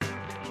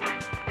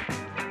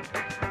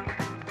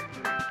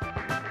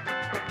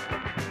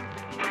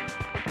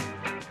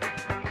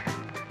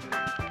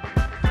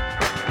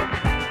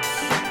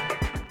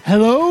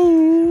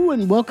Hello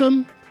and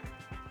welcome.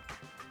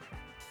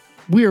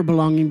 We are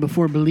belonging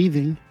before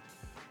believing,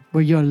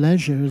 where your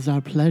leisure is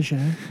our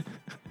pleasure.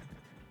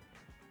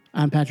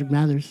 I'm Patrick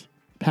Mathers,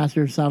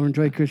 pastor of Sovereign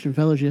Joy Christian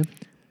Fellowship.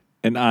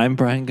 And I'm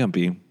Brian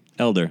Gumpy,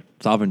 elder,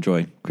 Sovereign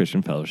Joy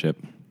Christian Fellowship.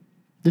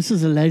 This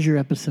is a leisure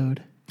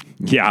episode.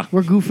 Yeah.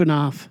 We're goofing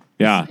off.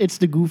 Yeah. It's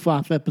the goof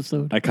off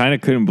episode. I kind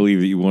of couldn't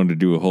believe that you wanted to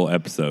do a whole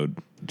episode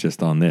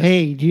just on this.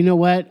 Hey, do you know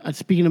what?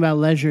 Speaking about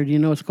leisure, do you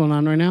know what's going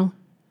on right now?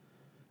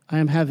 I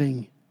am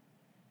having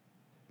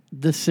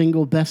the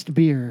single best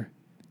beer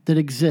that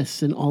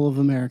exists in all of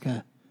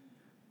America.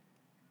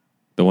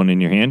 The one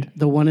in your hand?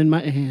 The one in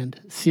my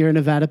hand, Sierra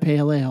Nevada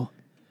Pale Ale.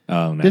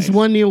 Oh, nice. This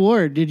won the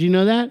award. Did you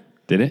know that?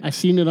 Did it? I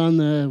seen it on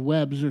the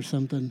webs or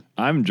something.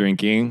 I'm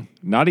drinking,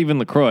 not even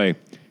LaCroix,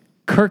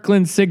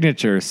 Kirkland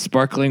Signature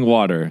Sparkling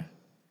Water,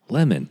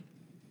 Lemon.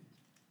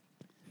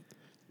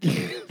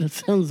 That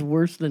sounds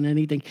worse than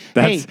anything.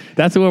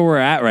 That's where we're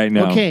at right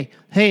now. Okay.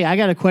 Hey, I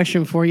got a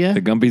question for you.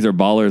 The Gumpies are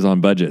ballers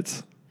on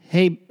budgets.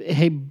 Hey,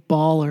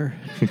 baller.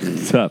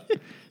 What's up?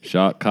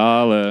 Shot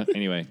collar.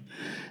 Anyway.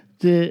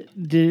 Did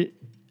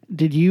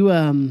you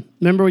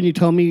remember when you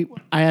told me,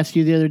 I asked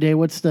you the other day,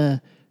 what's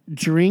the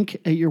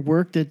drink at your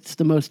work that's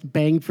the most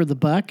bang for the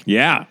buck?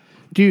 Yeah.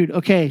 Dude,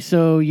 okay,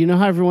 so you know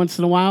how every once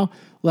in a while,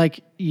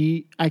 like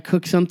I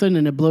cook something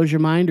and it blows your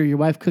mind, or your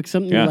wife cooks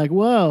something, you're like,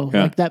 whoa,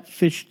 like that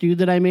fish stew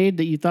that I made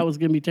that you thought was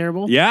going to be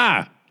terrible?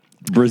 Yeah.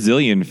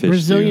 Brazilian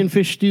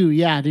fish stew.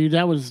 Yeah, dude,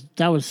 that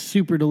was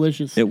super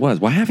delicious. It was.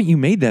 Why haven't you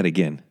made that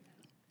again?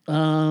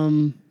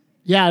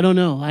 Yeah, I don't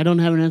know. I don't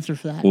have an answer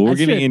for that. Well, we're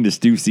getting into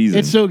stew season.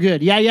 It's so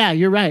good. Yeah,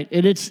 you're right.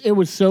 And it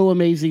was so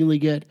amazingly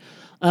good.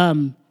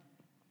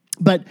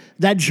 But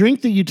that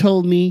drink that you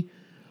told me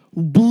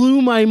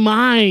blew my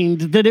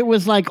mind, that it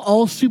was like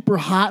all super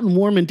hot and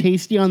warm and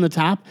tasty on the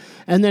top.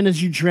 And then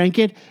as you drank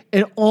it,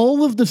 it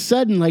all of the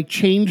sudden like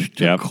changed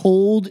to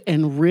cold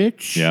and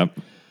rich. Yep.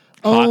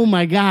 Oh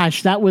my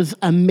gosh, that was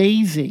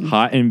amazing.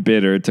 Hot and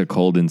bitter to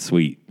cold and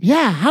sweet.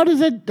 Yeah, how do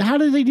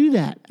they do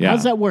that? Yeah. How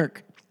does that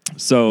work?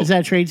 So is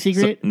that a trade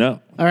secret? No.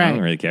 All right. I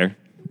don't really care.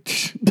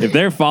 If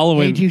they're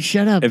following, hey, dude,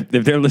 shut up. If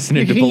they're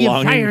listening You're to gonna get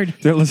belonging, fired.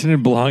 they're listening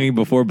to belonging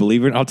before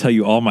believing. I'll tell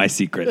you all my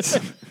secrets.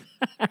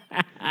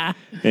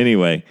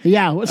 Anyway.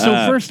 Yeah. So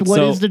first, what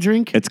is the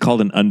drink? It's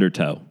called an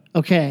undertow.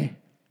 Okay.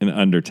 An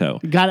undertow.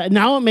 Got it.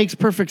 Now it makes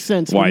perfect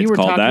sense. Why when you it's were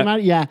called talking that? about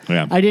it, yeah.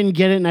 I didn't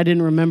get it and I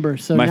didn't remember.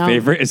 So my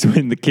favorite is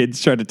when the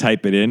kids try to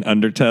type it in,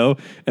 undertow,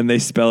 and they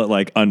spell it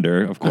like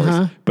under, of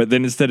course. But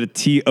then instead of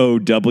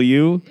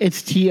TOW,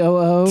 it's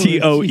TOO.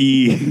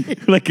 TOE,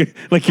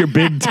 like your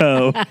big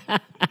toe.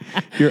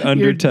 Your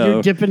undertow.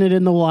 You're dipping it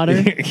in the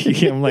water.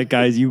 I'm like,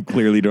 guys, you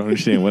clearly don't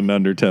understand what an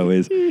undertow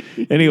is.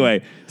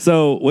 Anyway,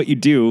 so what you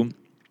do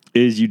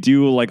is you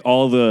do like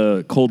all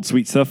the cold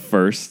sweet stuff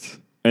first.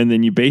 And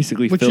then you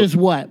basically Which is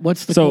what?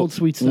 What's the cold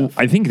sweet stuff?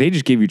 I think they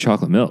just gave you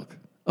chocolate milk.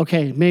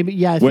 Okay, maybe,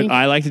 yeah. What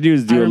I like to do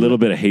is do a little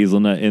bit of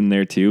hazelnut in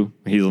there too.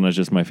 Hazelnut's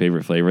just my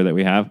favorite flavor that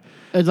we have.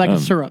 It's like a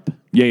syrup.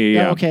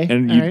 Yeah. Okay.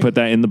 And you put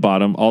that in the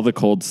bottom, all the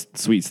cold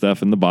sweet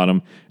stuff in the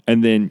bottom.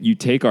 And then you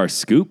take our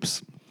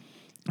scoops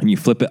and you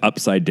flip it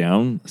upside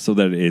down so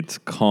that it's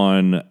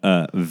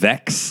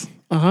convex.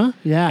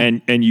 Yeah.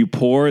 And you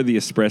pour the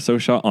espresso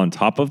shot on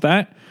top of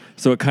that.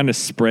 So it kind of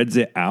spreads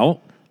it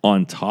out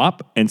on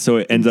top, and so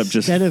it ends up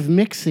just instead of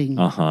mixing.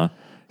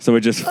 So it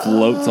just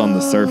floats on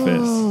the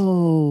surface.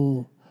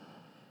 Oh.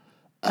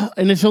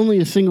 And it's only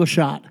a single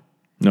shot.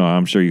 No,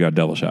 I'm sure you got a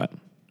double shot.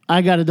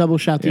 I got a double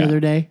shot the other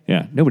day.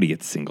 Yeah, nobody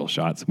gets single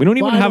shots. We don't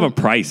even have a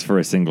price for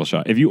a single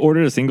shot. If you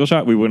ordered a single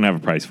shot, we wouldn't have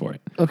a price for it.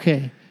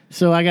 Okay,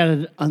 so I got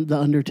the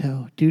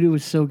undertow. Dude, it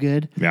was so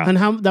good. Yeah. And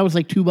how that was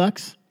like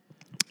 $2?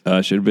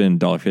 Should have been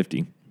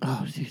 $1.50.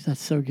 Oh, dude,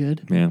 that's so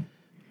good. Yeah.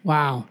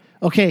 Wow.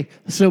 Okay,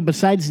 so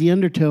besides the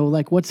undertow,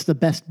 like what's the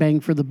best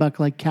bang for the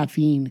buck, like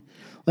caffeine?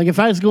 Like if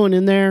I was going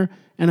in there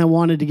and I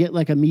wanted to get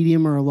like a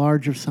medium or a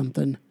large or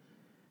something,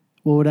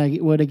 what would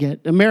I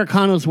get?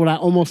 Americano's what I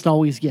almost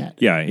always get.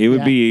 Yeah, it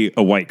would be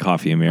a white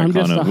coffee Americano.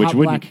 I'm just a hot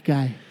black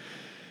guy.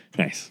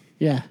 Nice.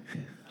 Yeah.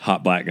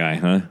 Hot black guy,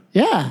 huh?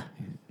 Yeah.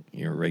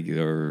 You're a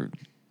regular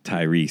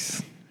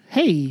Tyrese.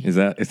 Hey. Is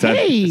that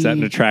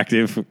an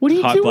attractive what are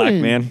you hot doing? black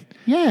man?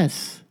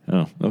 Yes.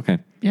 Oh, okay.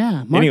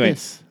 Yeah.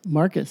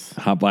 Marcus.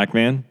 Hot black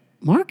man?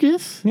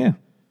 Marcus? Yeah.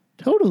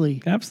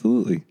 Totally.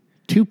 Absolutely.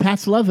 Two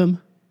Pats love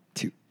him.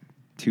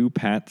 Two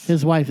Pats?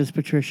 His wife is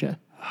Patricia.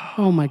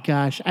 Oh my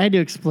gosh. I had to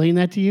explain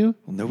that to you.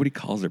 Well, nobody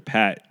calls her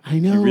Pat. I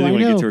know. You really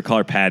want to get to her, call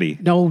her Patty.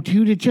 No,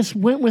 dude, it just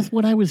went with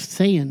what I was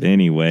saying.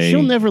 Anyway.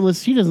 She'll never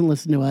listen. She doesn't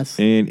listen to us.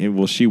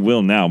 Well, she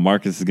will now.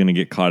 Marcus is going to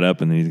get caught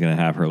up and then he's going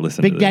to have her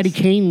listen to this. Big Daddy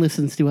Kane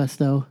listens to us,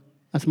 though.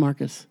 That's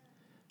Marcus.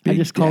 I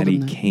just called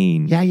him that.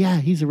 Kane. Yeah.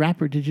 He's a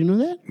rapper. Did you know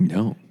that?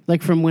 No.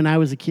 Like from when I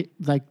was a kid,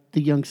 like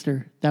the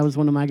youngster. That was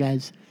one of my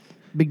guys.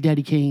 Big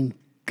Daddy Kane.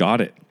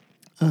 Got it.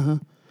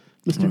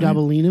 Mr.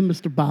 Dabalina,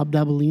 Mr. Bob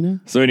Dabalina.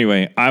 So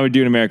anyway, I would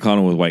do an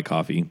Americano with white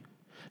coffee.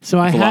 So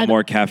I It's had a lot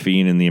more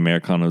caffeine in the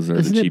Americanos are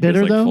isn't the it cheapest,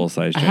 bitter like though?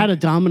 full-size I drink. had a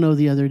Domino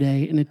the other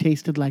day, and it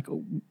tasted like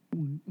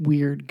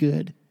weird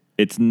good.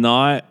 It's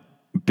not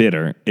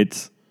bitter.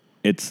 It's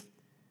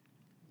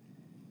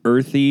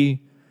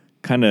earthy,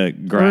 kind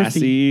of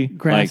grassy,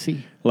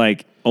 grassy.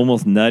 like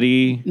almost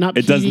nutty. Not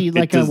it peaty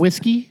like a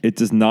whiskey? It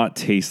does not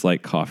taste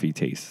like coffee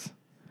tastes.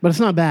 But it's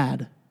not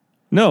bad.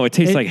 No, it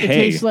tastes like it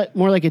hay. It tastes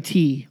more like a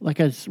tea, like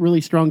a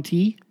really strong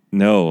tea.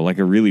 No, like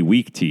a really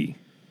weak tea.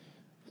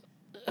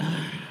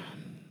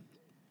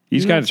 You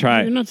just got to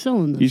try it. You're not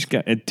selling this. You just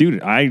got, dude.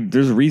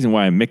 There's a reason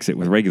why I mix it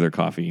with regular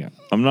coffee.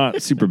 I'm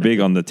not super big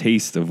on the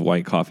taste of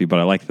white coffee, but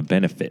I like the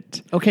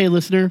benefit. Okay,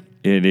 listener.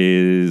 It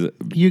is.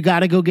 You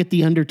got to go get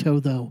the Undertow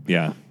though.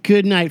 Yeah.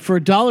 Good night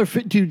for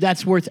 $1.50, dude.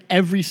 That's worth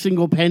every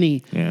single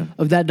penny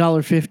of that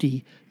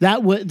 $1.50.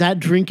 That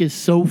drink is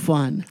so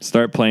fun.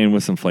 Start playing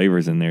with some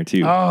flavors in there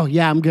too. Oh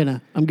yeah, I'm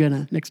gonna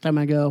next time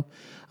I go.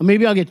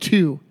 Maybe I'll get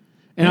two,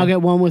 and I'll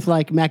get one with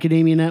like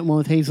macadamia nut, and one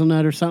with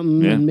hazelnut or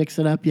something, and mix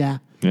it up. Yeah.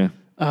 Yeah.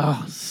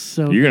 Oh,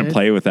 so You're good. gonna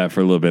play with that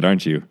for a little bit,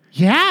 aren't you?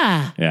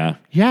 Yeah. Yeah.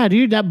 Yeah,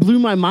 dude, that blew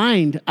my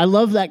mind. I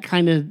love that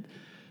kind of,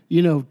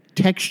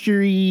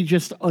 textury,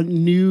 just a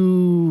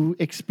new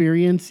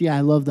experience. Yeah,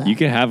 I love that. You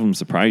can have them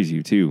surprise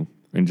you too,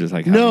 and just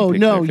like have No, them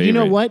pick their you know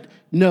favorite. what?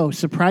 No,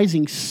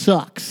 surprising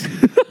sucks.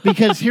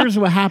 Because here's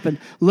what happened.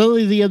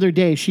 Lily the other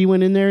day, she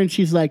went in there and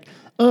she's like,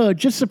 "Oh,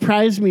 just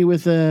surprise me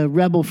with a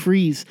Rebel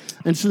Freeze."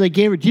 And so they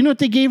gave her. Do you know what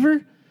they gave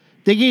her?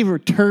 They gave her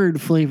turd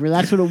flavor.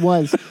 That's what it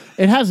was.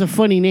 It has a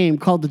funny name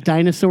called the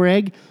dinosaur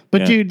egg.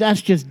 But, dude,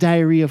 that's just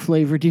diarrhea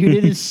flavor, dude.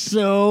 It is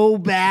so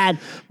bad.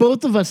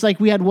 Both of us,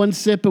 we had one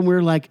sip and we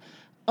were like,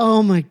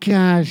 oh, my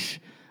gosh.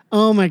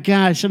 Oh, my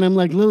gosh. And I'm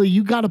like, Lily,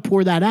 you got to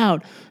pour that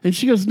out. And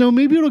she goes, no,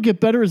 maybe it'll get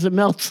better as it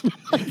melts.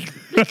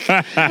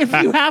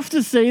 If you have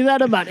to say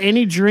that about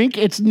any drink,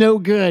 it's no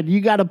good. You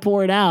got to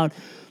pour it out.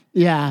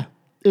 Yeah.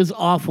 It was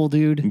awful,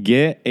 dude.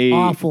 Get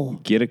Awful.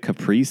 Get a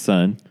Capri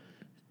Sun.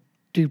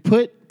 Dude,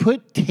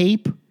 put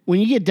tape. When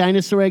you get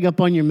dinosaur egg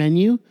up on your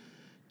menu,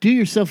 do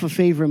yourself a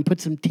favor and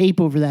put some tape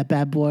over that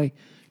bad boy.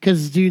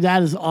 Because, dude,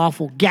 that is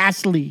awful.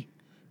 Ghastly.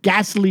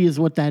 Ghastly is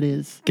what that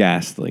is.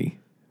 Ghastly.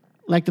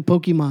 Like the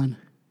Pokemon.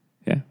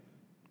 Yeah.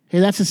 Hey,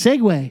 that's a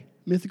segue.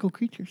 Mythical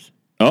creatures.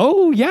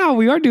 Oh, yeah,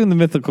 we are doing the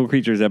mythical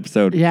creatures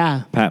episode.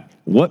 Yeah. Pat,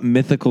 what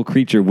mythical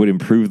creature would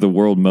improve the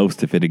world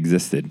most if it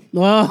existed?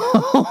 Oh.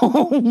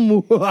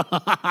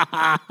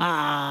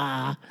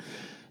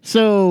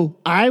 So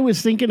I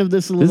was thinking of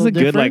this a little This is a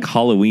different. good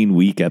Halloween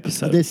week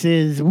episode. This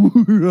is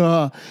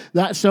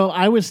that. So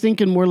I was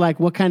thinking more like,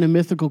 what kind of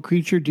mythical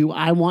creature do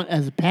I want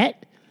as a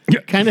pet?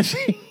 Yeah. Kind of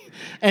thing.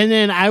 And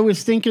then I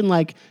was thinking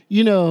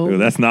Ooh,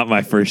 that's not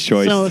my first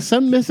choice. so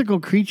some mythical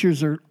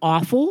creatures are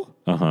awful.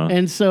 Uh-huh.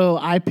 And so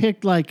I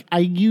picked I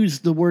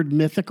used the word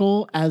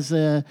mythical as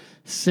a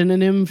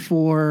synonym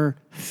for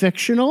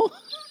fictional.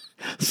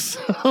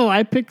 So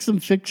I picked some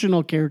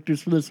fictional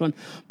characters for this one.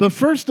 But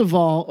first of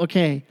all,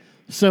 okay,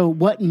 so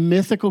what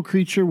mythical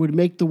creature would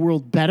make the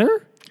world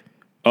better?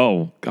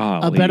 Oh,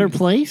 God. A better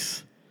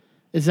place?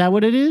 Is that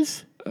what it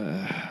is?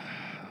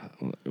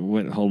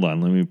 Hold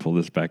on. Let me pull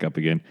this back up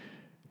again.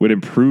 Would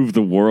improve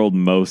the world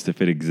most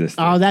if it existed.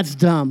 Oh, that's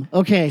dumb.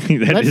 Okay.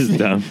 That is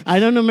dumb. I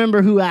don't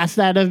remember who asked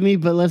that of me,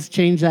 but let's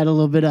change that a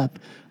little bit up.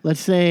 Let's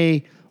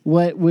say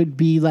what would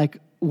be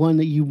one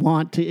that you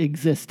want to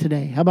exist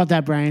today. How about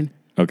that, Brian?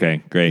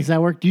 Okay, great. Does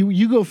that work?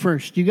 You go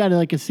first. You got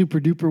a super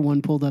duper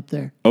one pulled up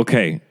there.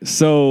 Okay,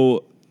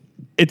 so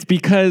it's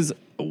because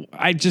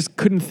I just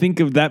couldn't think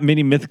of that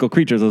many mythical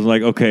creatures. I was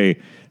like, okay,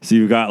 so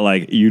you've got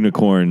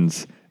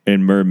unicorns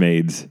and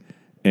mermaids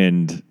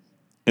and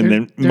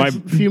then There's a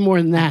few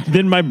more than that.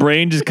 Then my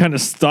brain just kind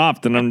of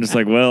stopped, and I'm just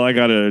like, well, I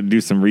got to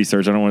do some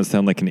research. I don't want to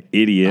sound like an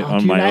idiot on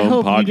Dude, my I own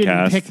hope podcast. you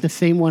didn't pick the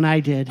same one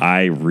I did.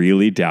 I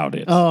really doubt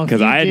it. Oh, if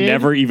because you I had did-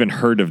 never even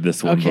heard of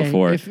this one Okay,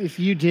 before. if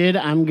you did,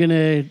 I'm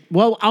gonna.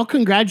 Well, I'll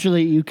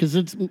congratulate you because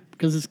it's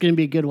gonna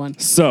be a good one.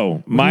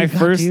 So my you got,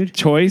 first dude?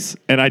 choice,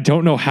 and I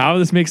don't know how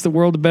this makes the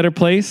world a better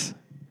place,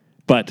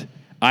 but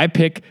I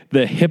pick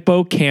the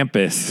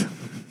hippocampus.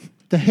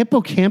 The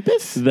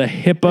hippocampus? The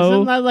Isn't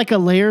that like a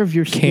layer of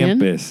your skin?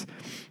 hippocampus.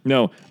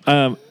 No,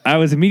 I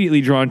was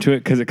immediately drawn to it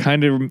because it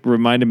kind of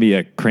reminded me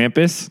of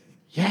Krampus.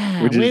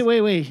 Yeah. Which is-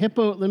 Wait.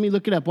 Hippo. Let me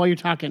look it up while you're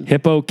talking.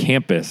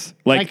 Hippocampus,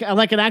 like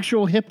Like an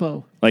actual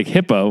hippo.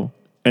 hippo,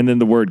 and then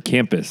the word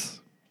campus,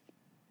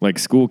 like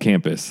school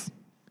campus.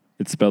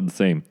 It's spelled the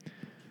same.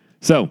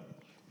 So,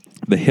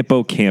 the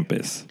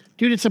hippocampus.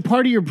 Dude, it's a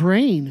part of your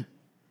brain.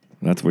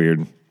 That's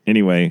weird.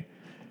 Anyway,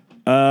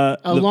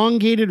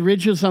 Elongated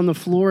ridges on the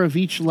floor of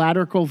each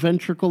lateral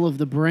ventricle of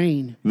the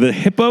brain. the Thought to be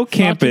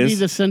hippocampus.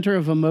 the center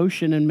of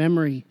emotion and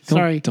memory.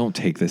 Sorry. Don't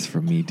take this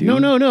from me, dude.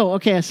 No.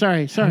 Okay,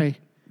 sorry.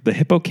 The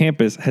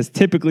hippocampus has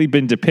typically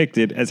been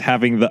depicted as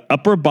having the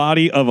upper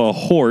body of a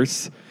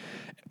horse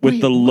with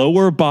Wait, the what?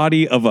 lower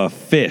body of a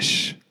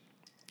fish.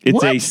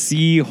 It's a What?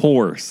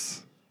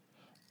 seahorse.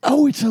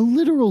 Oh, it's a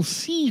literal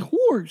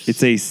seahorse.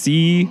 It's a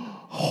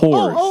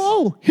seahorse.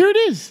 Oh, here it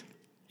is.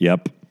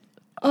 Yep.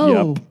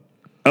 Oh. Yep.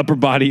 Upper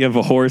body of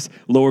a horse,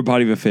 lower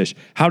body of a fish.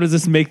 How does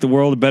this make the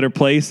world a better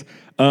place?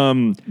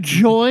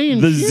 Joy and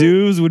The fear?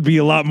 zoos would be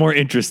a lot more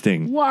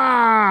interesting.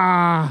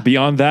 Wow.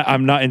 Beyond that,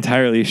 I'm not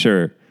entirely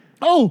sure.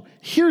 Oh,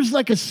 here's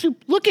like a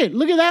soup. Look at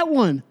that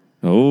one.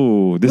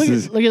 Oh, Look at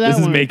that this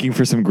is one. making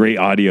for some great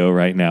audio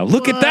right now.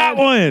 Look at that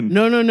one.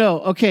 No.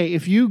 Okay,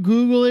 if you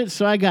Google it,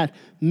 so I got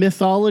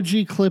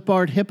mythology, clip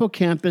art,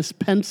 hippocampus,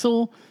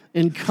 pencil,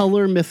 and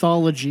color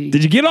mythology.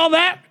 Did you get all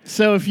that?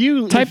 So if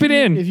you Type it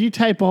in. if you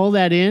type all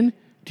that in,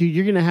 dude,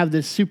 you're gonna have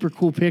this super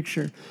cool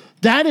picture.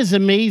 That is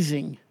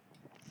amazing.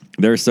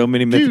 There are so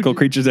many mythical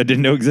creatures I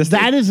didn't know existed.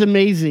 That is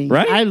amazing,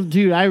 Right?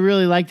 I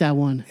really like that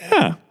one.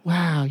 Yeah.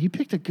 Wow, you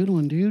picked a good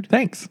one, dude.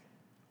 Thanks.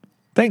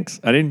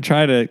 I didn't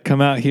try to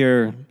come out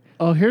here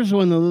Oh, here's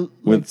one that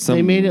with some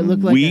they made it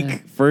look like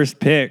weak first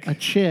pick. a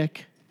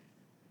chick.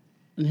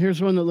 And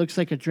here's one that looks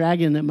like a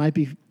dragon that might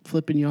be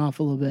flipping you off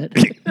a little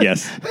bit.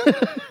 Yes.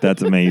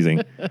 That's amazing.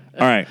 All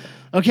right.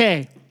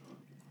 Okay.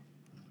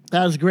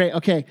 That was great.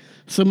 Okay.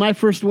 So my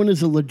first one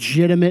is a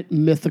legitimate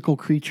mythical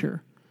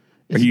creature.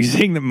 Are you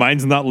saying that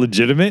mine's not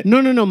legitimate?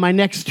 No. My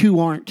next two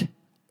aren't.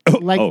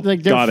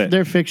 Like got it.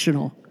 they're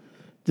fictional.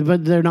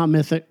 But they're not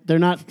mythic. They're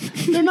not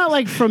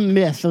like from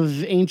myth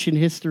of ancient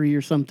history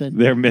or something.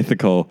 They're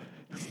mythical.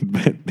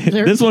 But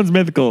this one's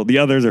mythical. The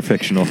others are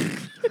fictional.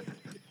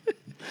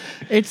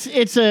 It's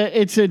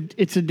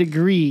a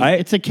degree.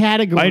 It's a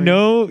category. I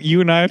know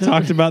you and I have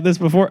talked about this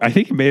before. I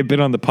think it may have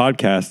been on the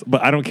podcast,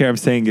 but I don't care. I'm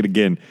saying it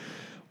again.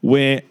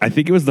 When I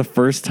think it was the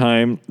first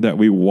time that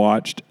we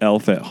watched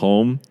Elf at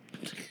Home,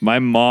 my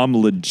mom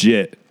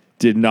legit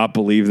did not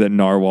believe that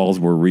narwhals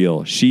were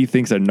real. She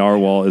thinks a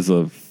narwhal is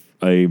a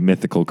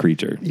mythical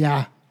creature.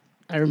 Yeah,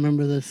 I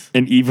remember this.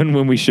 And even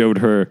when we showed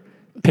her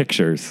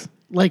pictures,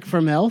 Like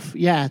from Elf?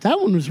 Yeah, that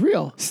one was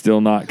real.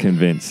 still not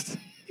convinced.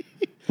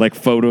 Like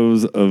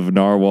photos of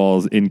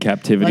narwhals in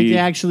captivity. Like they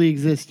actually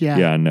exist, yeah.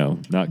 Yeah, no,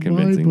 not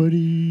convincing. Bye,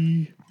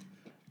 buddy.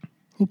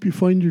 Hope you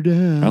find your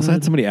dad. I also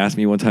had somebody ask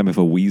me one time if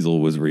a weasel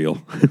was real.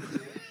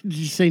 Did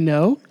you say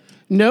no?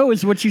 No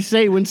is what you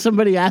say when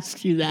somebody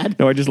asks you that.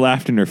 No, I just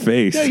laughed in her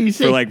face No, you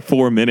say- for like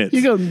 4 minutes.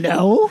 You go,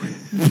 no?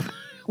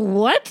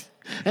 What?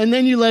 And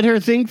then you let her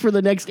think for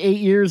the next 8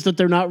 years that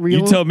they're not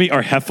real? You tell me,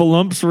 are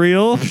heffalumps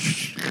real?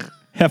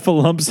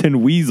 Heffalumps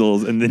and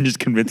weasels, and then just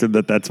convince her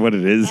that that's what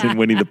it is in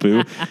Winnie the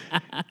Pooh.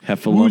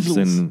 Heffalumps Woozles.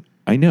 and...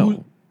 I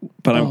know,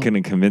 but I'm going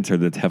to convince her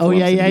that it's heffalumps Oh,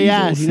 yeah.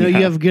 and weasels. You know,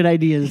 you have good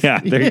ideas. Yeah,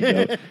 there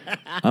you go.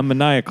 I'm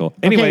maniacal.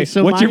 Anyway, Okay,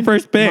 so what's your mine-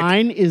 first pick?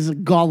 Mine is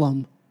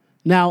Gollum.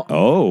 Now,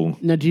 Oh,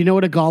 do you know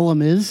what a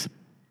golem is?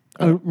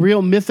 A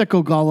real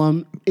mythical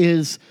golem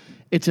is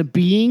it's a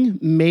being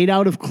made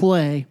out of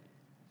clay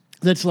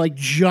that's like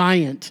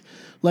giant,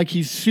 like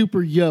he's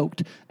super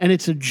yoked, and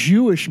it's a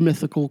Jewish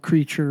mythical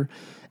creature.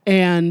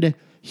 And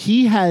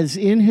he has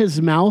in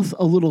his mouth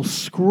a little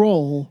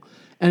scroll,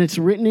 and it's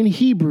written in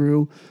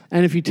Hebrew.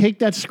 And if you take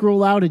that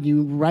scroll out and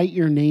you write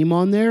your name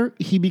on there,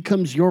 he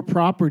becomes your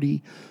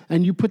property.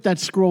 And you put that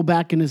scroll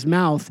back in his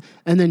mouth,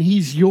 and then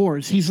he's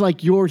yours. He's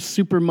like your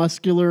super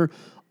muscular,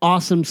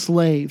 awesome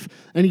slave.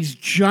 And he's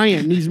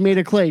giant, and he's made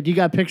of clay. Do you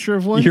got a picture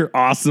of one? your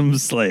awesome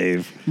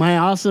slave. My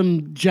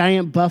awesome,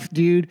 giant, buff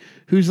dude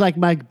who's like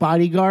my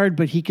bodyguard,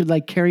 but he could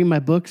like carry my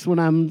books when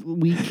I'm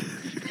weak.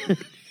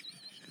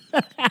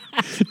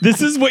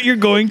 This is what you're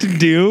going to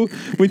do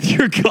with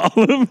your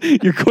column?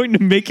 You're going to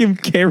make him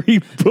carry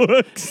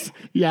books?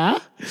 Yeah?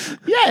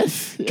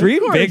 Yes. of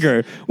Dream course.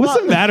 bigger. What's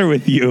Well, the matter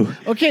with you?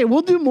 Okay,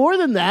 we'll do more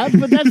than that,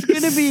 but that's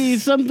going to be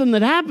something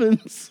that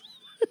happens.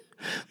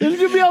 There's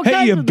going to be all kinds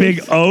Hey, you of big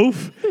things.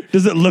 oaf.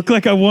 Does it look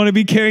like I want to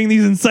be carrying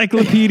these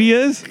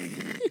encyclopedias?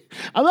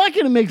 I'm not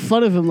going to make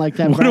fun of him like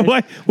that, What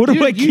Brian.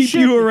 do I Dude, keep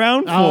should- you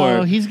around for?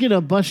 Oh, he's going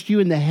to bust you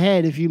in the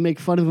head if you make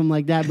fun of him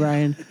like that,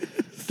 Brian.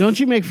 Don't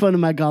you make fun of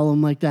my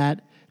Gollum like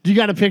that. Do you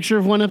got a picture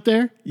of one up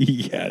there?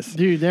 Yes.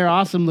 Dude, they're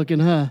awesome looking,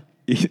 huh?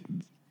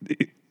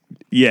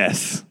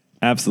 Yes.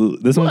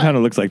 Absolutely. This one What? kind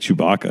of looks like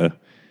Chewbacca,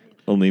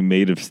 only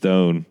made of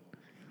stone.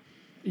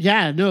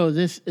 Yeah, no,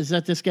 is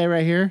that this guy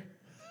right here?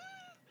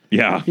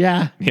 Yeah.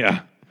 Yeah.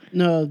 Yeah.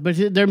 No, but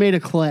they're made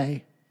of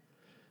clay.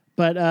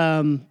 But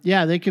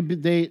yeah, they could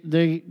be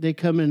they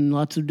come in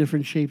lots of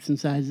different shapes and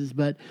sizes.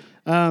 But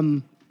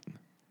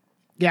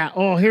yeah.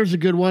 Oh, here's a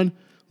good one.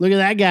 Look at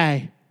that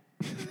guy.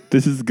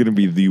 This is going to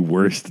be the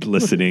worst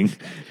listening.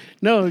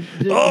 No.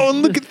 Oh,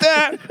 look at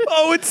that.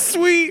 Oh, it's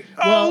sweet.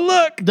 Well, Oh,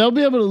 look. They'll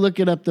be able to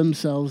look it up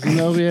themselves, and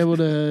they'll be able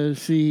to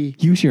see.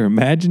 Use your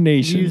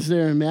imagination. Use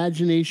their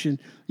imagination.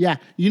 Yeah.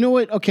 You know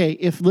what? Okay,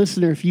 if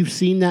you've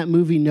seen that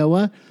movie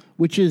Noah,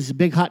 which is a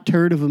big hot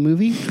turd of a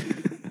movie,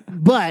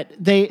 but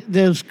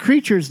those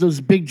creatures, those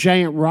big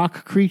giant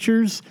rock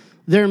creatures,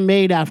 they're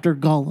made after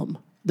Gollum.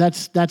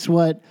 That's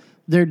what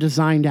they're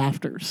designed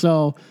after.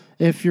 So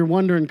if you're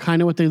wondering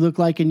kind of what they look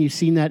like, and you've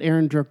seen that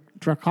Aaron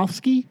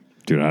Drakovsky,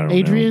 Dude, I don't know.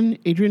 Adrian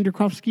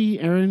Drakovsky,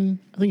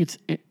 I think it's,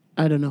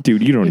 I don't know.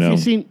 Dude, you don't if know. You've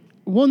seen,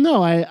 well,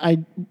 no,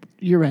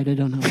 you're right. I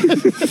don't know.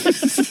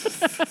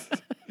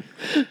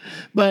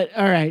 But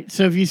all right.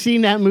 So if you've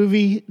seen that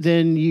movie,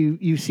 then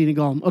you've seen a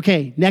Gollum.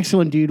 Okay. Next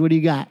one, dude. What do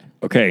you got?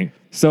 Okay,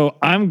 so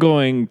I'm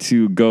going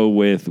to go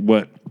with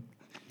what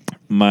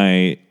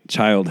my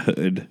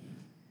childhood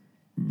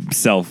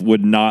self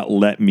would not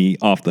let me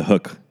off the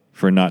hook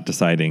for not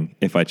deciding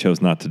if I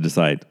chose not to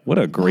decide. What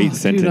a great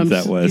sentence Dude,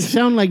 that You was.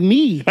 sound like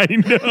me. I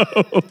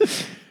know.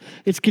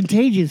 It's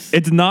contagious.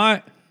 It's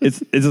not as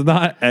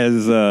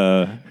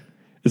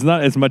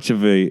much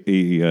of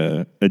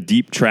a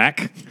deep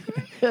track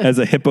as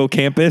a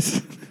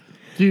hippocampus.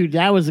 Dude,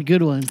 that was a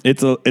good one.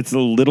 It's a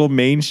little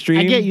mainstream.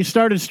 I get you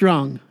started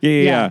strong.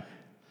 Yeah.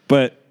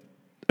 But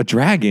a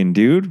dragon,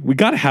 dude. We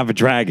gotta have a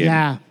dragon.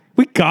 Yeah.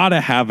 We gotta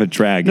have a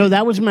dragon. No,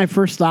 that was my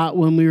first thought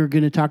when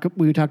we talked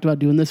about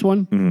doing this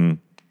one. Mm-hmm.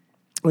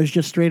 It was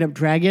just straight up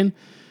dragon.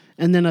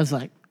 And then I was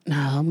like, no,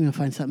 I'm going to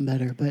find something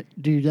better. But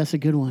dude, that's a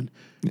good one.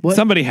 What?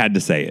 Somebody had to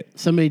say it.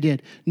 Somebody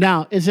did.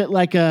 Now, is it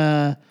like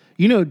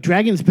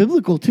dragon's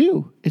biblical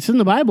too? It's in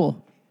the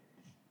Bible.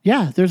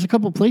 Yeah, there's a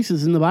couple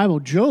places in the Bible.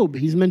 Job,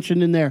 he's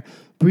mentioned in there,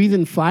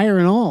 breathing fire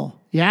and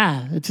all.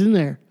 Yeah, it's in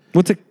there.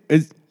 What's it?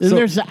 And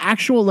there's the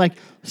actual if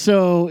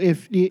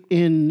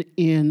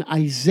in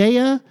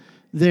Isaiah,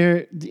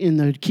 there in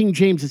the King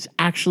James, it's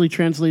actually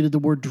translated the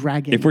word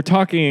dragon. If we're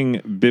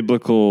talking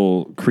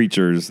biblical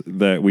creatures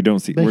that we don't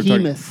see,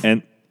 Behemoth.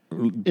 and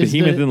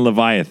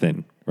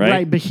Leviathan, right?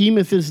 Right,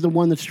 Behemoth is the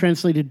one that's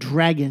translated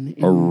dragon.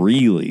 Oh,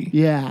 really?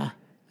 Yeah.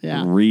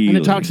 Really? And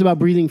it talks about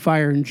breathing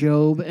fire in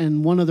Job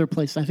and one other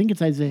place. I think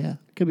it's Isaiah.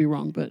 Could be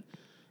wrong, but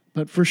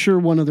for sure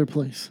one other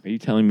place. Are you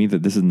telling me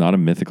that this is not a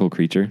mythical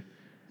creature?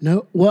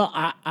 No. Well,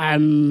 I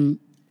don't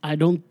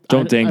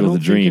dangle the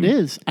dream. Think it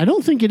is. I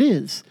don't think it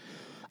is.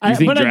 You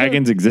think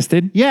dragons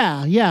existed?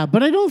 Yeah,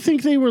 but I don't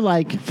think they were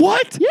like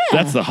what? Yeah,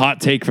 that's the hot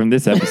take from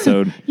this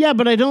episode. Yeah,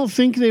 but I don't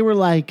think they were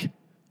like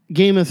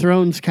Game of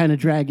Thrones kind of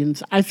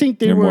dragons. I think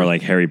they're more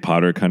like Harry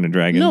Potter kind of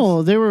dragons.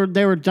 No, they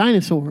were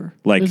dinosaur.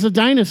 There's a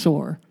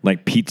dinosaur.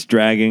 Like Pete's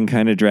dragon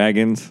kind of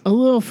dragons. A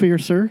little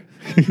fiercer.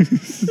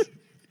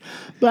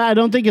 But I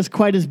don't think it's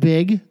quite as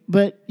big.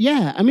 But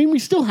yeah, I mean, we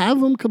still have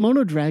them,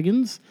 Komodo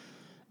dragons.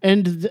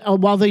 And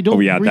while they don't...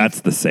 Oh yeah,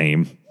 that's the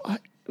same.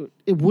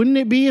 Wouldn't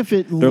it be if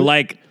it... They're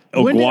like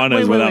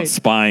iguanas without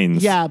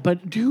spines. Yeah,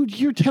 but dude,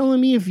 you're telling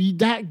me if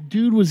that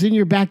dude was in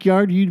your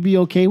backyard, you'd be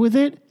okay with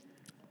it?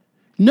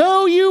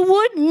 No, you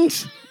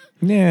wouldn't.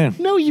 Yeah.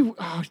 No,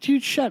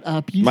 dude, shut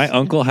up. My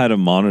uncle had a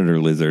monitor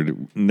lizard,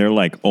 and they're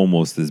like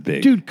almost as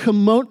big. Dude,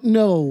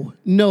 no,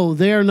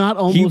 they are not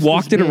almost. He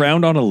walked as big. It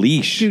around on a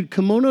leash. Dude,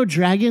 Komodo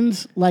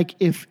dragons, like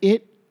if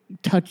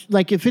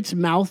its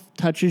mouth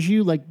touches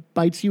you, like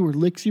bites you or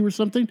licks you or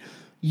something,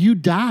 you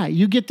die.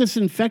 You get this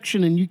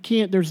infection, and you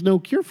can't. There's no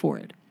cure for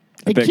it.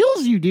 It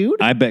kills you,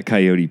 dude. I bet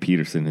Coyote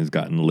Peterson has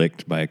gotten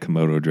licked by a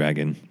Komodo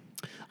dragon.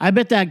 I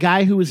bet that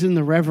guy who was in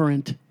The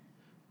Reverend.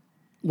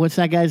 What's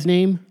that guy's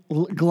name?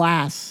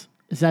 Glass.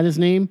 Is that his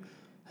name?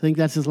 I think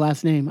that's his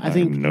last name. I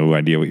think have no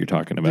idea what you're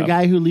talking about. The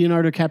guy who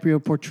Leonardo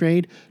DiCaprio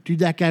portrayed, dude,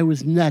 that guy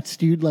was nuts,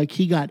 dude. Like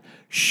he got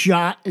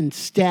shot and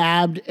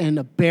stabbed, and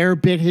a bear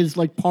bit his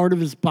part of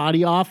his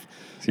body off.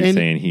 So you're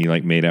saying he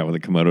made out with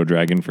a Komodo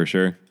dragon for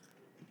sure?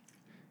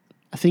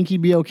 I think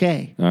he'd be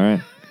okay. All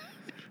right.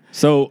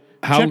 So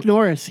Chuck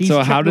Norris. He's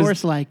Chuck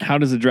Norris-like. How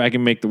does a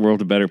dragon make the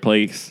world a better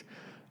place?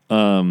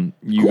 Cool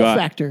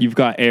factor. You've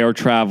got air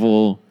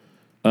travel.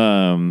 You're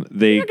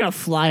not gonna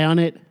fly on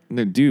it.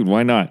 No, dude,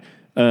 why not?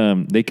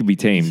 They could be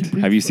tamed.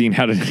 Have you seen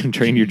How to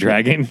Train Your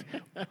Dragon?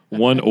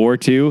 1 or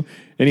 2?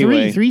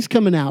 Anyway. 3's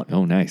coming out.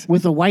 Oh, nice.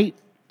 With a white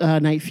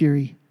Night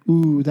Fury.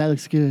 Ooh, that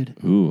looks good.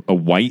 Ooh, a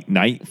white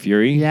Night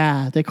Fury?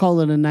 Yeah, they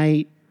call it a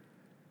Night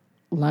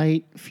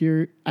Light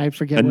Fury. I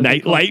forget. A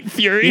Night Light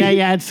Fury?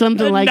 Yeah, it's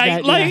something like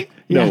that. Light?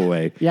 Yeah. No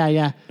way.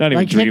 Yeah. Not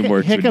even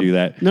DreamWorks would do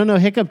that. No,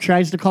 Hiccup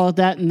tries to call it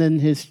that, and then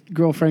his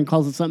girlfriend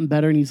calls it something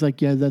better, and he's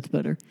like, yeah, that's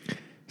better.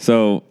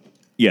 So,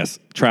 yes,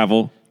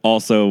 travel.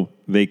 Also,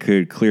 they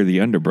could clear the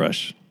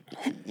underbrush.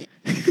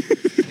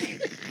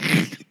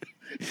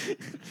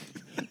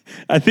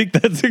 I think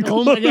that's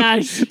oh my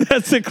gosh.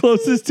 That's the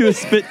closest to a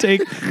spit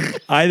take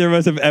either of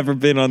us have ever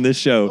been on this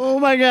show. Oh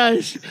my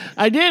gosh.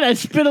 I did. I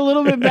spit a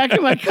little bit back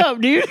in my cup,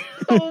 dude.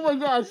 Oh my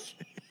gosh.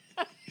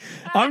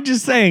 I'm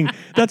just saying,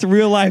 that's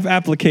real life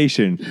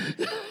application.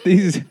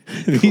 Clear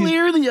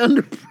the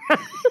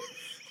underbrush.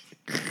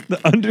 The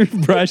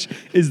underbrush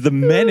is the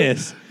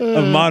menace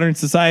of modern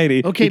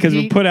society because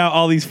we put out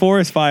all these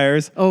forest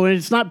fires. Oh, and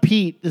it's not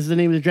Pete is the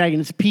name of the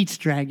dragon. It's Pete's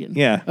dragon.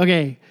 Yeah.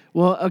 Okay.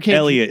 Well, okay.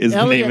 Elliot is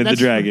the name of the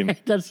dragon.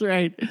 Right, that's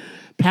right.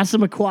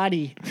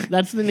 Passamaquoddy.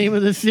 That's the name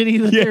of the city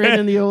that they're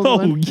in the old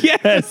one. Oh,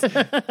 yes.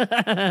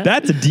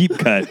 That's a deep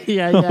cut.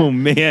 Yeah. Oh,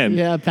 man.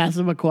 Yeah,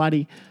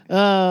 Passamaquoddy.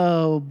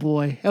 Oh,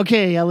 boy.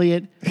 Okay,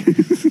 Elliot.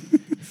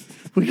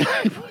 we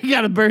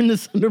got to burn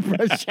this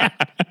underbrush out.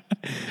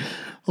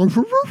 That's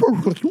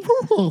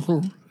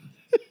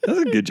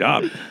a good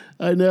job.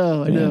 I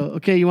know.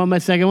 Okay, you want my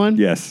second one?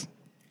 Yes.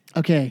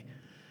 Okay.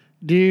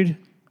 Dude,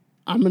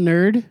 I'm a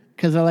nerd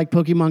because I like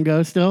Pokemon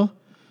Go still.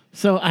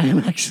 So I am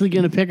actually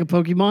going to pick a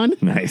Pokemon.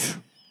 Nice.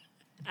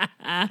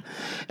 And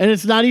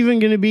it's not even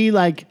going to be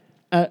like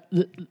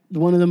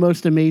one of the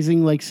most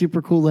amazing,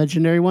 super cool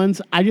legendary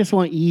ones. I just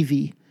want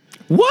Eevee.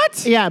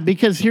 What? Yeah,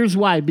 because here's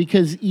why.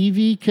 Because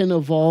Eevee can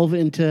evolve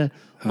into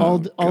all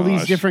these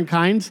gosh. different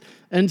kinds.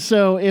 And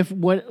so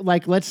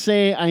let's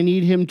say I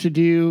need him to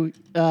do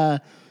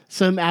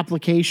some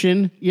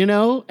application,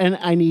 and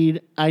I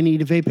need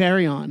a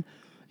Vaporeon,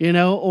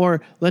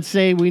 or let's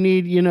say we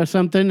need,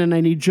 something and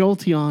I need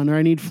Jolteon or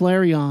I need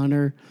Flareon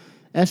or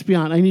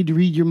Espeon. I need to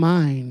read your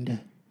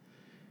mind.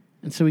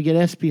 And so we get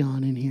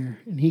Espeon in here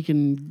and he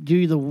can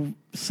do the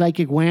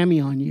psychic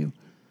whammy on you.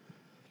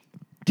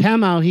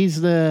 Tamao,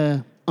 he's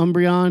the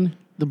Umbreon,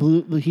 the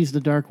blue. He's the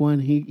dark one.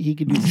 He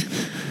could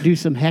do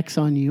some hex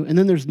on you. And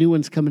then there's new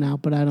ones coming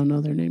out, but I don't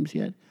know their names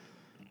yet.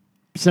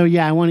 So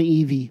yeah, I want an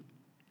Eevee.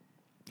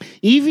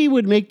 Eevee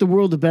would make the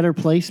world a better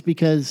place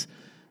because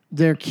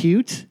they're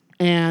cute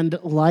and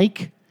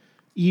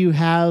you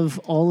have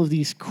all of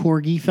these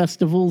corgi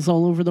festivals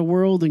all over the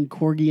world and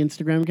corgi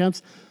Instagram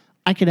accounts.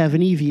 I could have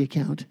an Eevee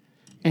account,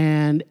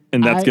 and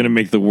that's going to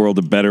make the world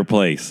a better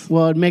place.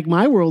 Well, it'd make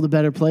my world a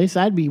better place.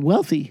 I'd be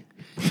wealthy.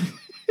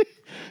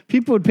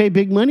 People would pay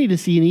big money to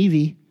see an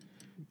Eevee.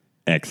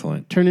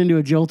 Excellent. Turn into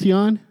a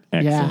Jolteon.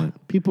 Excellent.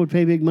 Yeah, people would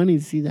pay big money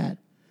to see that.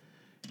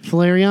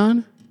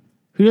 Flareon.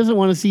 Who doesn't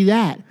want to see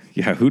that?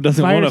 Yeah, who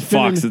doesn't Fire want a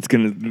spinning. fox that's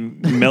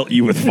going to melt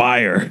you with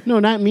fire? No,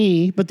 not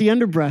me, but the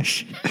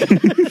underbrush.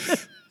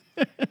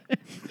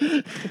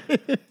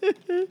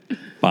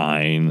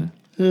 Fine.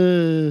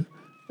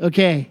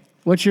 Okay,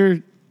 what's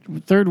your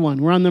third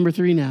one? We're on number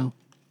 3 now.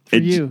 For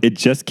you. It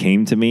just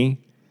came to me.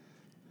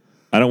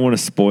 I don't want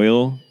to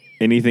spoil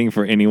anything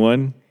for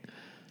anyone,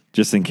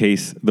 just in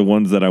case the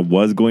ones that I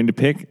was going to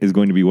pick is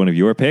going to be one of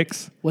your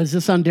picks. Was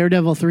this on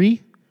Daredevil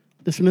 3?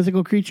 This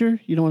mythical creature?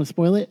 You don't want to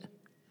spoil it?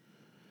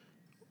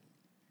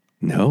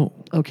 No.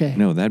 Okay.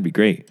 No, that'd be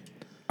great.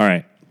 All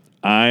right.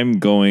 I'm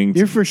going to...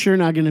 You're for sure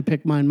not going to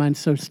pick mine. Mine's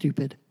so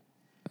stupid.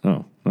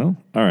 Oh, well,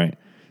 all right.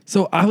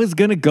 So I was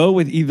going to go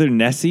with either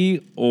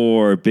Nessie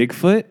or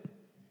Bigfoot,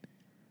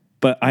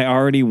 but I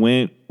already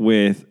went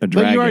with a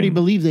dragon. But you already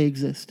believe they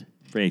exist.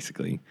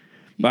 Basically.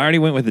 But I already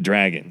went with a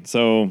dragon,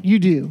 so... You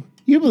do.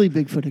 You believe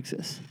Bigfoot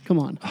exists. Come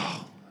on.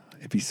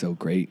 It'd be so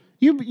great.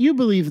 You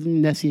believe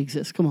Nessie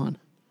exists. Come on.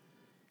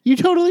 You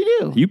totally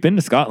do. You've been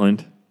to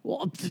Scotland.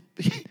 Well,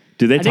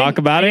 Do they talk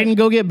about it? I didn't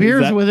go get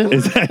beers with him.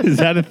 Is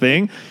that a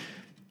thing?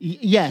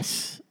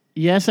 Yes.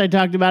 Yes, I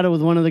talked about it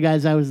with one of the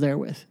guys I was there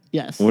with.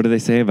 Yes. What do they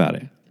say about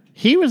it?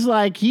 He was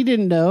like, he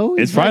didn't know.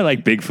 It's probably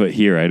like Bigfoot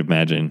here, I'd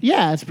imagine.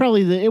 Yeah, it's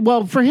probably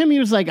well, for him, he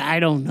was like, I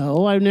don't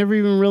know. I've never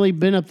even really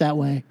been up that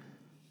way.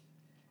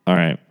 All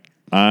right.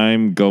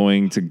 I'm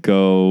going to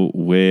go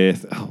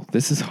with,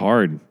 this is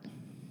hard.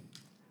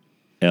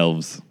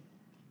 Elves.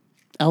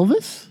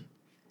 Elvis?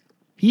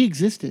 He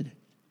existed.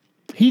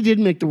 He did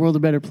make the world a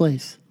better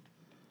place.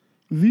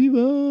 Viva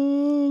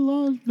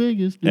Las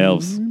Vegas.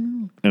 Elves.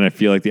 And I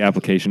feel like the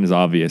application is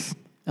obvious.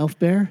 Elf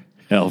Bear?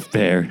 Elf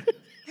Bear.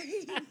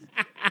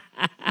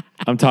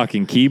 I'm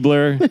talking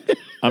Keebler.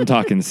 I'm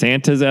talking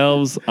Santa's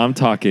elves. I'm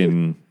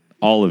talking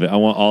all of it. I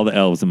want all the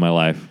elves in my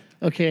life.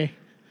 Okay.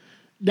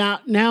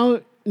 Now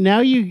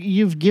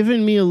you've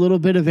given me a little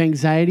bit of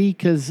anxiety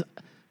because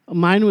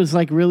mine was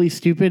like really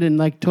stupid and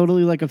like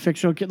totally like a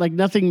fictional kid, like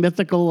nothing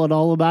mythical at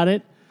all about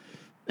it.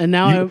 And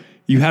now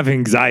You have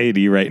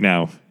anxiety right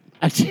now.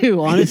 I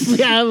do.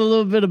 Honestly, I have a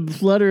little bit of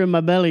flutter in my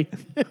belly.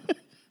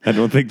 I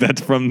don't think that's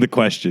from the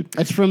question.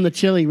 That's from the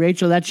chili.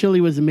 Rachel, that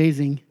chili was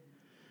amazing.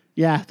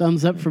 Yeah,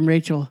 thumbs up from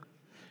Rachel.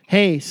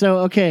 Hey, so,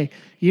 okay,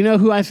 you know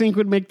who I think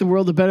would make the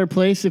world a better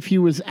place if he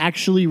was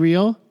actually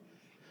real?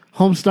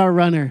 Homestar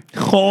Runner.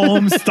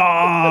 Homestar!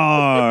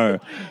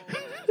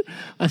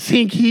 I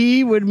think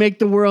he would make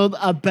the world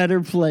a better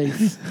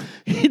place.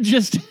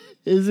 Just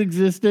his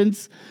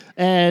existence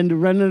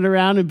and running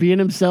around and being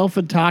himself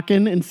and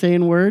talking and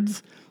saying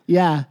words.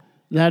 Yeah,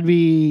 that'd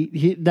be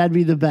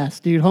the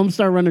best, dude.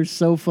 Homestar Runner's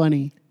so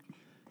funny.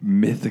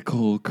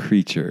 Mythical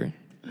creature.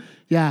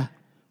 Yeah,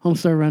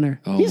 Homestar Runner.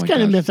 Oh He's my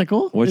kind of gosh.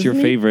 mythical. What's your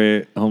isn't he?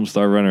 favorite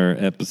Homestar Runner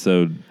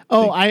episode?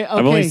 Oh, I've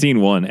okay. only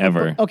seen one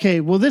ever. Okay,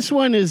 well, this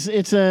one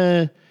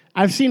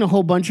I've seen a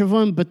whole bunch of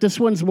them, but this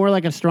one's more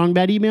like a strong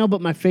bad email.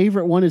 But my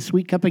favorite one is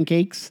Sweet Cup and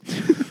Cakes.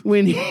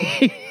 When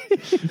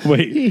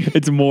Wait,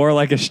 it's more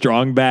like a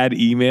strong bad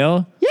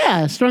email?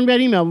 yeah, strong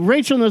bad email.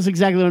 Rachel knows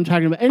exactly what I'm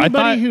talking about.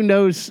 Anybody who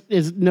knows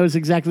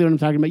exactly what I'm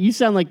talking about. You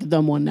sound like the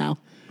dumb one now.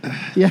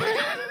 Yeah.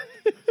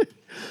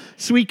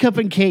 Sweet Cup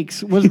and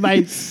Cakes was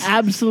my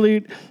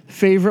absolute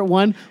favorite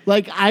one.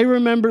 Like, I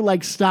remember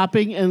like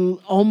stopping and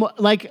almost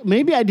like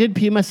maybe I did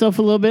pee myself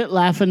a little bit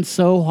laughing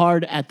so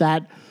hard at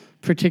that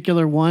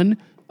particular one.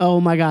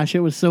 Oh my gosh, it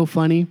was so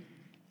funny.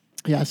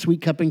 Yeah,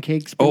 Sweet Cup and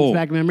Cakes brings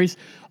back memories.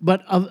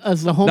 But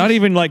as the home, Not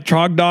even like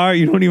Trogdor?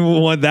 You don't even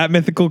want that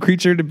mythical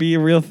creature to be a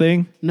real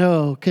thing?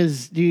 no,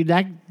 because dude,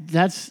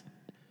 that's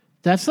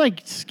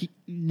like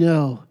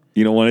no.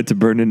 You don't want it to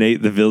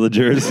burninate the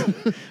villagers?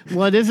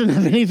 Well, it doesn't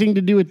have anything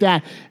to do with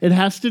that. It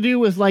has to do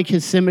with like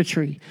his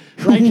symmetry.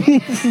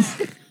 Like,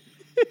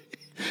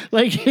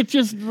 like it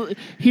just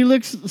he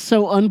looks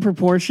so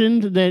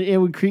unproportioned that it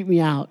would creep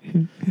me out.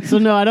 So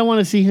no, I don't want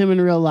to see him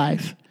in real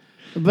life.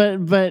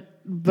 But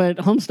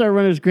Homestar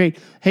Runner is great.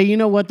 Hey, you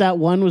know what? That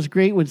one was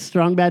great with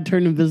Strong Bad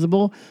turned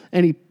invisible,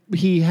 and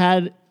he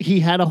had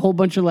a whole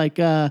bunch of like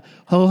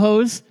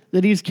ho-hos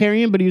that he was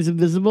carrying, but he was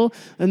invisible,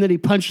 and then he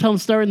punched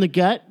Homestar in the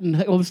gut, and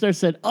Homestar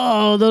said,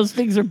 "Oh, those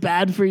things are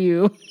bad for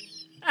you."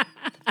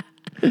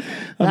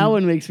 That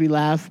one makes me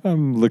laugh.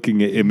 I'm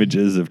looking at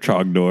images of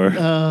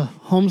Trogdor.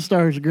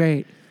 Homestar is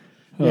great.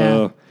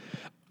 Yeah.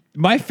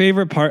 My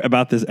favorite part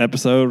about this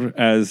episode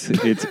as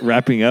it's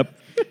wrapping up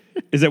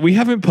is that we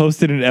haven't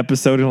posted an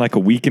episode in like a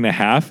week and a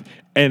half,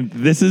 and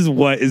this is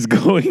what is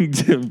going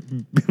to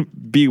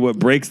be what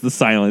breaks the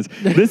silence.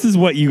 This is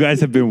what you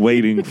guys have been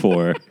waiting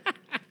for.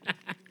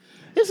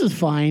 This is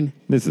fine.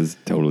 This is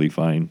totally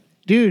fine.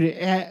 Dude,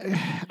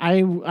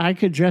 I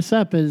could dress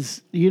up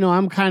as,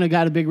 I'm kind of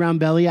got a big round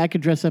belly. I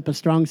could dress up as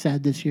Strong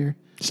Sad this year.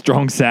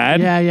 Strong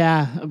Sad?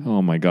 Yeah.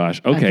 Oh my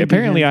gosh. Okay,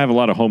 apparently I have a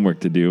lot of homework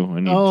to do.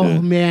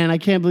 Man, I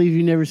can't believe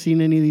you've never seen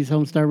any of these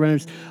Homestar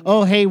Runners.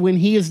 Oh, hey, when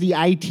he is the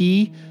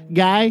IT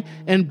guy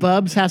and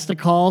Bubs has to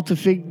call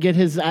to get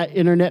his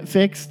internet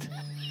fixed.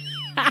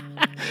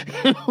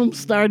 And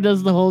Homestar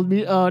does the whole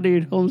oh,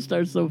 dude,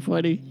 Homestar's so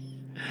funny.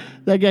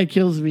 That guy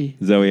kills me.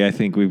 Zoe, I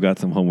think we've got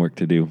some homework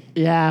to do.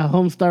 Yeah,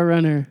 Homestar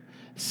Runner.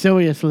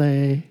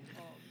 Seriously.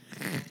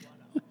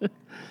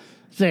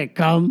 Say,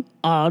 come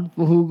on,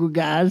 Fahuga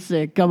guys.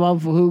 Say, come on,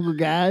 Fahuga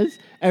guys.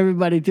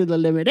 Everybody to the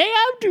limit. Hey,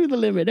 I'm to the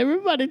limit.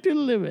 Everybody to the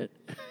limit.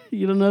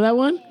 You don't know that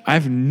one? I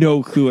have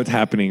no clue what's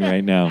happening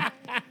right now.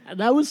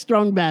 That was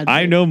Strong Bad.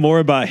 I know more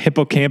about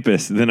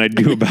Hippocampus than I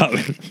do about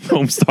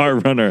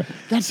Homestar Runner.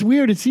 That's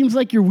weird. It seems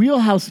like your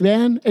wheelhouse,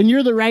 man. And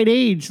you're the right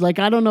age. Like,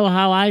 I don't know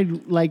how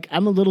I'm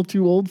a little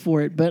too old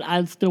for it, but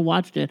I still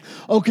watched it.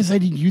 Oh, because I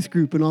did youth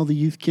group and all the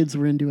youth kids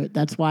were into it.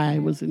 That's why I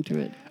was into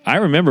it. I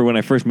remember when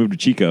I first moved to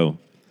Chico,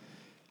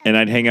 and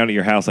I'd hang out at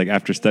your house like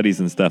after studies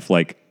and stuff.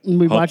 Like, and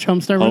we watch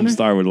Homestar Runner?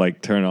 Homestar would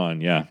like turn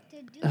on, yeah.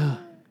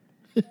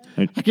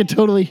 I could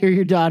totally hear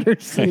your daughter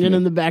singing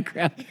in the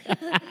background.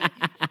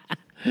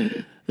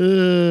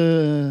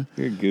 You're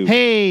a goof.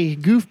 Hey,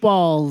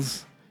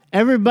 goofballs.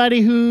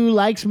 Everybody who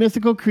likes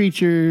mythical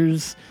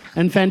creatures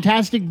and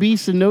fantastic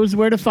beasts and knows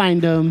where to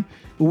find them,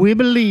 we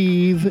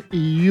believe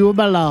you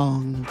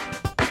belong.